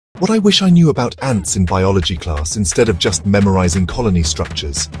What I wish I knew about ants in biology class instead of just memorizing colony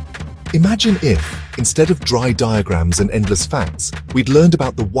structures. Imagine if, instead of dry diagrams and endless facts, we'd learned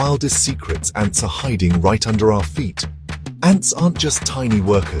about the wildest secrets ants are hiding right under our feet. Ants aren't just tiny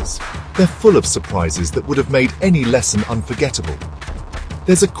workers. They're full of surprises that would have made any lesson unforgettable.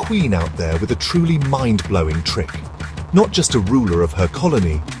 There's a queen out there with a truly mind-blowing trick. Not just a ruler of her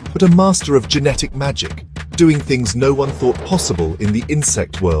colony, but a master of genetic magic, doing things no one thought possible in the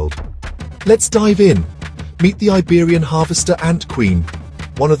insect world. Let's dive in. Meet the Iberian harvester ant queen,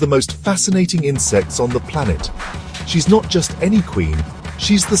 one of the most fascinating insects on the planet. She's not just any queen,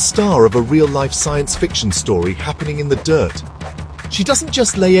 she's the star of a real-life science fiction story happening in the dirt. She doesn't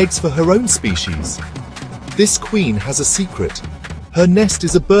just lay eggs for her own species. This queen has a secret. Her nest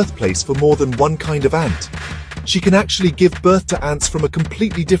is a birthplace for more than one kind of ant. She can actually give birth to ants from a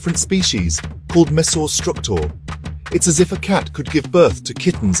completely different species, called Mesor structor. It's as if a cat could give birth to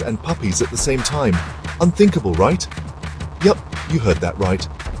kittens and puppies at the same time. Unthinkable, right? Yup, you heard that right.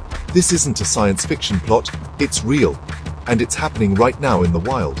 This isn't a science fiction plot, it's real. And it's happening right now in the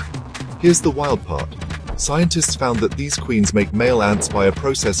wild. Here's the wild part. Scientists found that these queens make male ants by a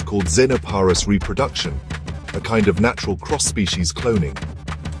process called xenoparous reproduction, a kind of natural cross-species cloning.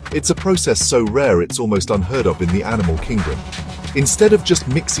 It's a process so rare it's almost unheard of in the animal kingdom. Instead of just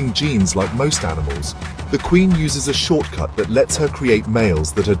mixing genes like most animals, the queen uses a shortcut that lets her create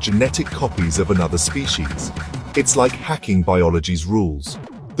males that are genetic copies of another species. It's like hacking biology's rules.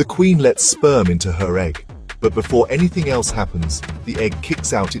 The queen lets sperm into her egg, but before anything else happens, the egg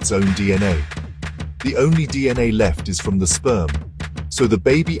kicks out its own DNA. The only DNA left is from the sperm, so the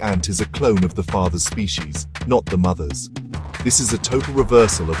baby ant is a clone of the father's species, not the mother's. This is a total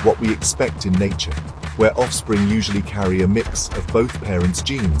reversal of what we expect in nature, where offspring usually carry a mix of both parents'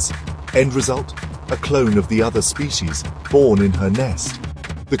 genes. End result? A clone of the other species, born in her nest.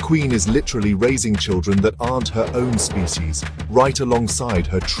 The queen is literally raising children that aren't her own species, right alongside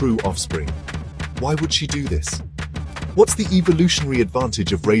her true offspring. Why would she do this? What's the evolutionary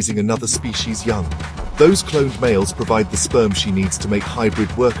advantage of raising another species young? Those cloned males provide the sperm she needs to make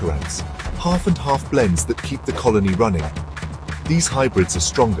hybrid worker ants, half and half blends that keep the colony running. These hybrids are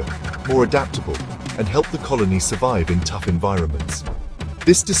stronger, more adaptable, and help the colony survive in tough environments.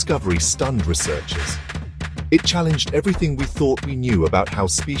 This discovery stunned researchers. It challenged everything we thought we knew about how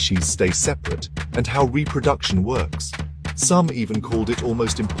species stay separate and how reproduction works. Some even called it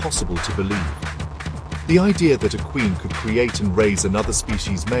almost impossible to believe. The idea that a queen could create and raise another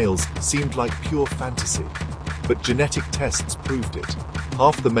species' males seemed like pure fantasy, but genetic tests proved it.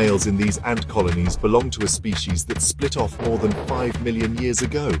 Half the males in these ant colonies belong to a species that split off more than 5 million years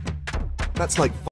ago. That's like